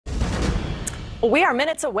We are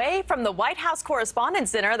minutes away from the White House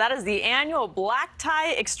Correspondents Dinner. That is the annual black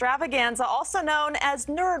tie extravaganza, also known as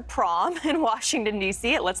Nerd Prom in Washington,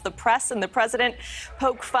 D.C. It lets the press and the president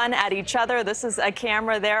poke fun at each other. This is a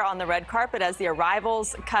camera there on the red carpet as the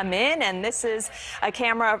arrivals come in, and this is a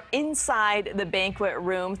camera inside the banquet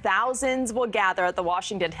room. Thousands will gather at the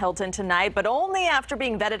Washington Hilton tonight, but only after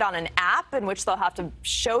being vetted on an app in which they'll have to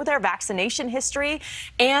show their vaccination history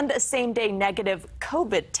and a same-day negative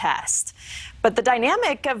COVID test. But the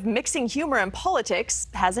dynamic of mixing humor and politics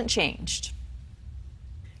hasn't changed.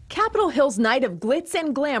 Capitol Hill's night of glitz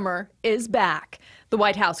and glamour is back. The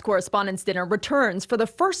White House Correspondents' Dinner returns for the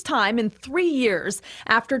first time in 3 years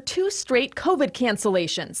after 2 straight COVID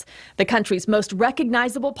cancellations. The country's most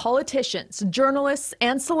recognizable politicians, journalists,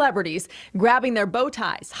 and celebrities grabbing their bow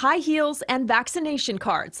ties, high heels, and vaccination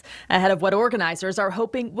cards ahead of what organizers are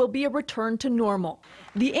hoping will be a return to normal.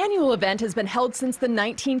 The annual event has been held since the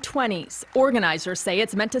 1920s. Organizers say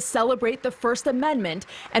it's meant to celebrate the First Amendment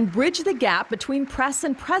and bridge the gap between press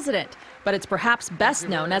and president. But it's perhaps best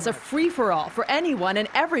known as a free-for-all for anyone and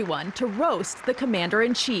everyone to roast the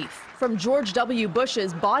commander-in-chief. From George W.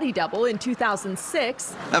 Bush's body double in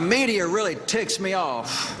 2006. The media really ticks me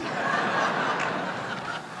off.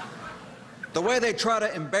 The way they try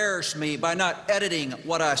to embarrass me by not editing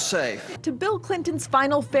what I say. To Bill Clinton's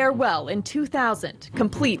final farewell in 2000,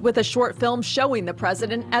 complete with a short film showing the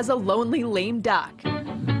president as a lonely lame duck.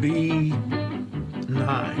 B9.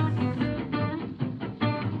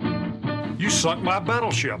 You sunk my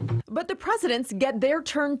battleship. But the presidents get their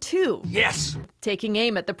turn too. Yes. Taking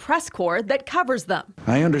aim at the press corps that covers them.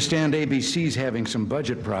 I understand ABC's having some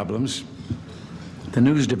budget problems. The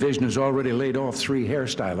news division has already laid off 3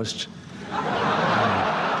 hairstylists.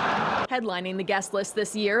 Headlining the guest list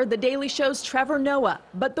this year, The Daily Show's Trevor Noah.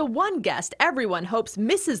 But the one guest everyone hopes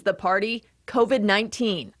misses the party,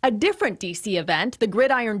 COVID-19. A different D.C. event, the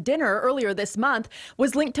Gridiron Dinner earlier this month,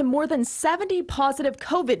 was linked to more than 70 positive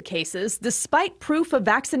COVID cases, despite proof of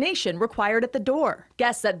vaccination required at the door.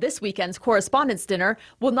 Guests at this weekend's Correspondents' Dinner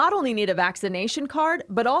will not only need a vaccination card,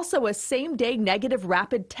 but also a same-day negative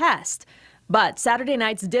rapid test. But Saturday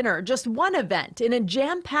night's dinner, just one event in a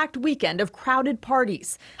jam-packed weekend of crowded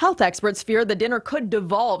parties. Health experts fear the dinner could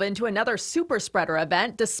devolve into another super spreader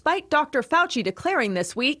event, despite Dr. Fauci declaring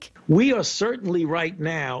this week, "We are certainly right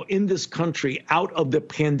now in this country out of the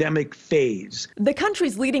pandemic phase." The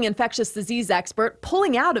country's leading infectious disease expert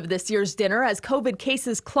pulling out of this year's dinner as COVID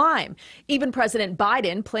cases climb. Even President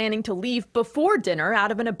Biden planning to leave before dinner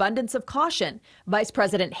out of an abundance of caution. Vice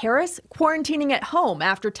President Harris quarantining at home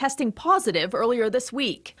after testing positive earlier this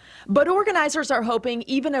week. But organizers are hoping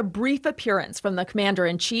even a brief appearance from the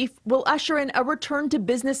commander-in-chief will usher in a return to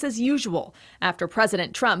business as usual after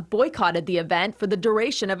President Trump boycotted the event for the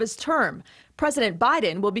duration of his term. President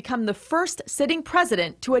Biden will become the first sitting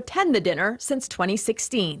president to attend the dinner since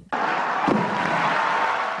 2016.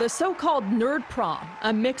 The so-called Nerd Prom,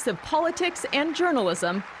 a mix of politics and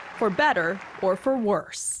journalism, for better or for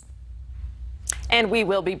worse. And we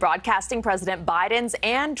will be broadcasting President Biden's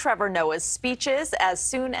and Trevor Noah's speeches as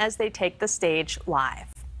soon as they take the stage live.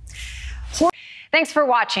 Thanks for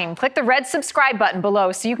watching. Click the red subscribe button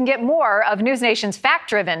below so you can get more of NewsNation's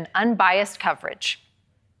fact-driven, unbiased coverage.